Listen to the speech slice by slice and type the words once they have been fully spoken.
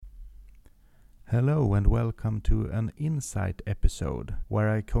Hello and welcome to an Insight episode where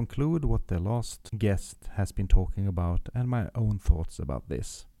I conclude what the last guest has been talking about and my own thoughts about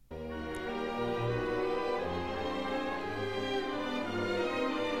this.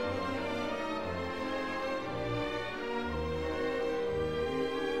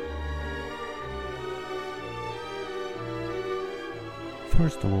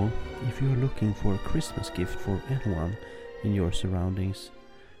 First of all, if you're looking for a Christmas gift for anyone in your surroundings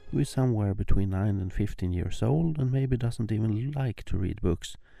who is somewhere between 9 and 15 years old and maybe doesn't even like to read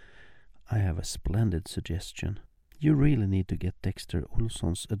books, I have a splendid suggestion. You really need to get Dexter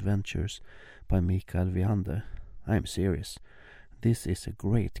Olsson's Adventures by Mikael Viander. I'm serious. This is a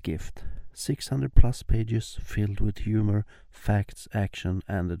great gift. 600 plus pages filled with humor, facts, action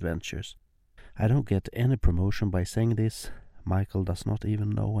and adventures. I don't get any promotion by saying this. Michael does not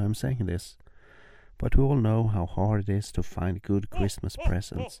even know I'm saying this. But we all know how hard it is to find good Christmas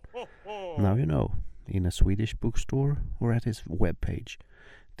presents. Now you know, in a Swedish bookstore or at his webpage,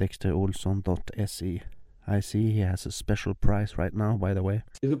 dexterolsson.se. I see he has a special price right now, by the way.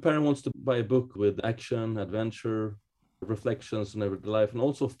 If a parent wants to buy a book with action, adventure, reflections on everyday life, and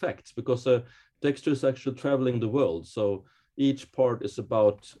also facts, because Dexter is actually traveling the world, so each part is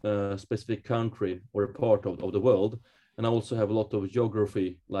about a specific country or a part of the world. And I also have a lot of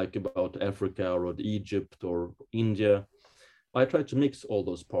geography, like about Africa or Egypt or India. I try to mix all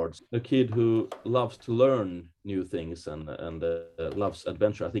those parts. A kid who loves to learn new things and loves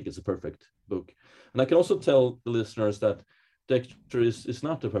adventure, I think it's a perfect book. And I can also tell the listeners that Dexter is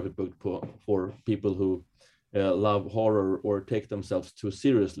not the perfect book for people who love horror or take themselves too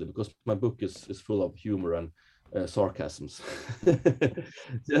seriously, because my book is full of humor and sarcasms.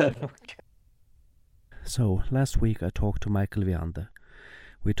 Yeah. Okay. So, last week I talked to Mikael Viander.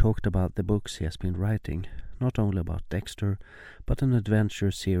 We talked about the books he has been writing, not only about Dexter, but an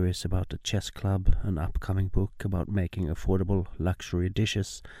adventure series about a chess club, an upcoming book about making affordable luxury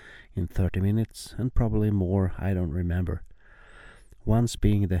dishes in 30 minutes, and probably more I don't remember. Once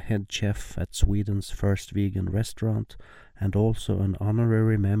being the head chef at Sweden's first vegan restaurant, and also an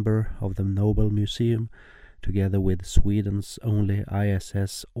honorary member of the Nobel Museum, together with Sweden's only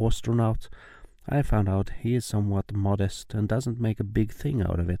ISS astronaut, I found out he is somewhat modest and doesn't make a big thing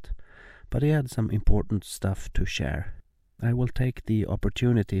out of it, but he had some important stuff to share. I will take the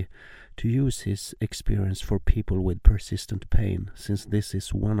opportunity to use his experience for people with persistent pain, since this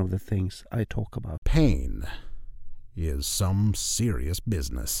is one of the things I talk about. Pain is some serious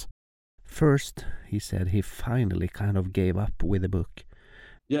business. First, he said he finally kind of gave up with the book.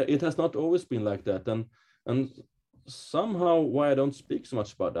 Yeah, it has not always been like that, and somehow why I don't speak so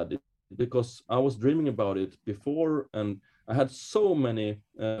much about that, because I was dreaming about it before, and I had so many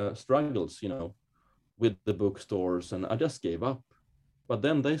struggles, with the bookstores, and I just gave up. But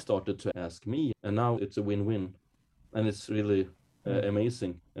then they started to ask me, and now it's a win-win, and it's really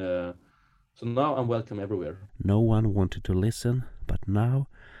amazing. So now I'm welcome everywhere. No one wanted to listen, but now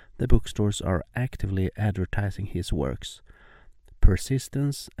the bookstores are actively advertising his works.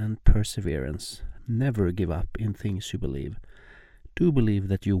 Persistence and perseverance. Never give up in things you believe. Do believe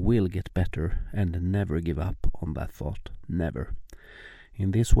that you will get better and never give up on that thought. Never.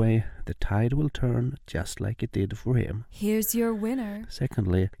 In this way, the tide will turn just like it did for him. Here's your winner.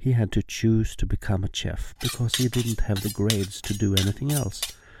 Secondly, he had to choose to become a chef because he didn't have the grades to do anything else.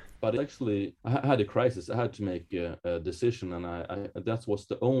 But actually, I had a crisis. I had to make a decision, and I that was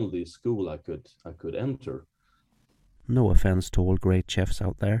the only school I could enter. No offense to all great chefs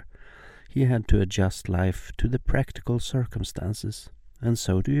out there. He had to adjust life to the practical circumstances, and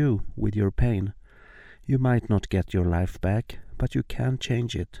so do you with your pain. You might not get your life back, but you can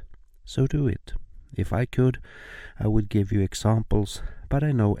change it. So do it. If I could, I would give you examples, but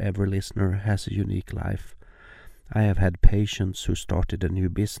I know every listener has a unique life. I have had patients who started a new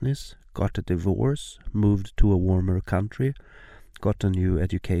business, got a divorce, moved to a warmer country, got a new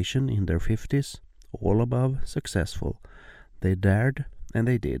education in their 50s, all above successful. They dared, and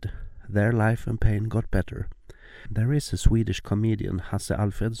they did. Their life and pain got better. There is a Swedish comedian, Hasse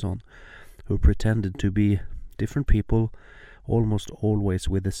Alfredson, who pretended to be different people, almost always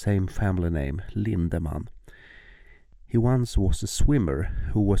with the same family name, Lindemann. He once was a swimmer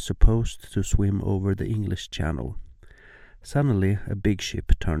who was supposed to swim over the English Channel. Suddenly a big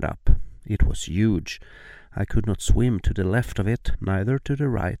ship turned up. It was huge. I could not swim to the left of it, neither to the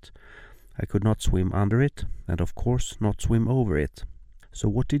right. I could not swim under it, and of course not swim over it. So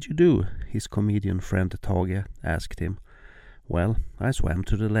what did you do? His comedian friend Tage asked him. Well, I swam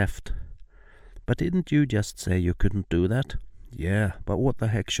to the left. But didn't you just say you couldn't do that? Yeah, but what the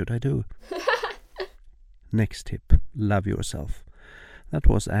heck should I do? Next tip, love yourself. That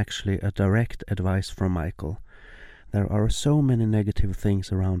was actually a direct advice from Michael. There are so many negative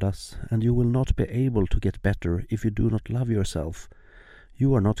things around us, and you will not be able to get better if you do not love yourself.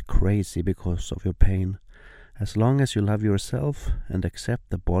 You are not crazy because of your pain. As long as you love yourself and accept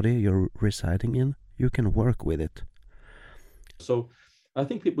the body you're residing in, you can work with it. So I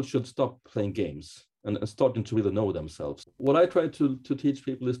think people should stop playing games and starting to really know themselves. What I try to teach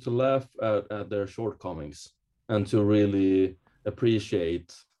people is to laugh at their shortcomings and to really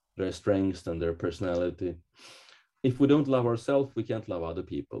appreciate their strengths and their personality. If we don't love ourselves, we can't love other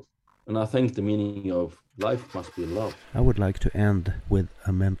people. And I think the meaning of life must be love. I would like to end with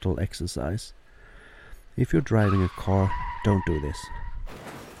a mental exercise. If you're driving a car, don't do this.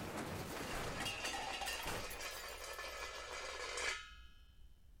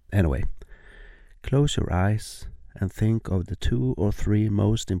 Anyway, close your eyes and think of the 2 or 3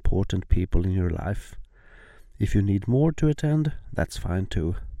 most important people in your life. If you need more to attend, that's fine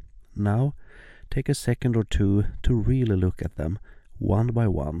too. Now, take a second or 2 to really look at them, one by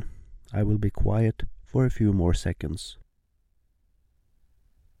one. I will be quiet for a few more seconds.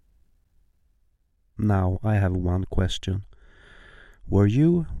 Now I have one question. Were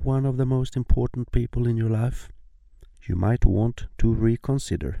you one of the most important people in your life? You might want to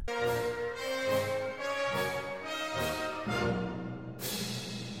reconsider.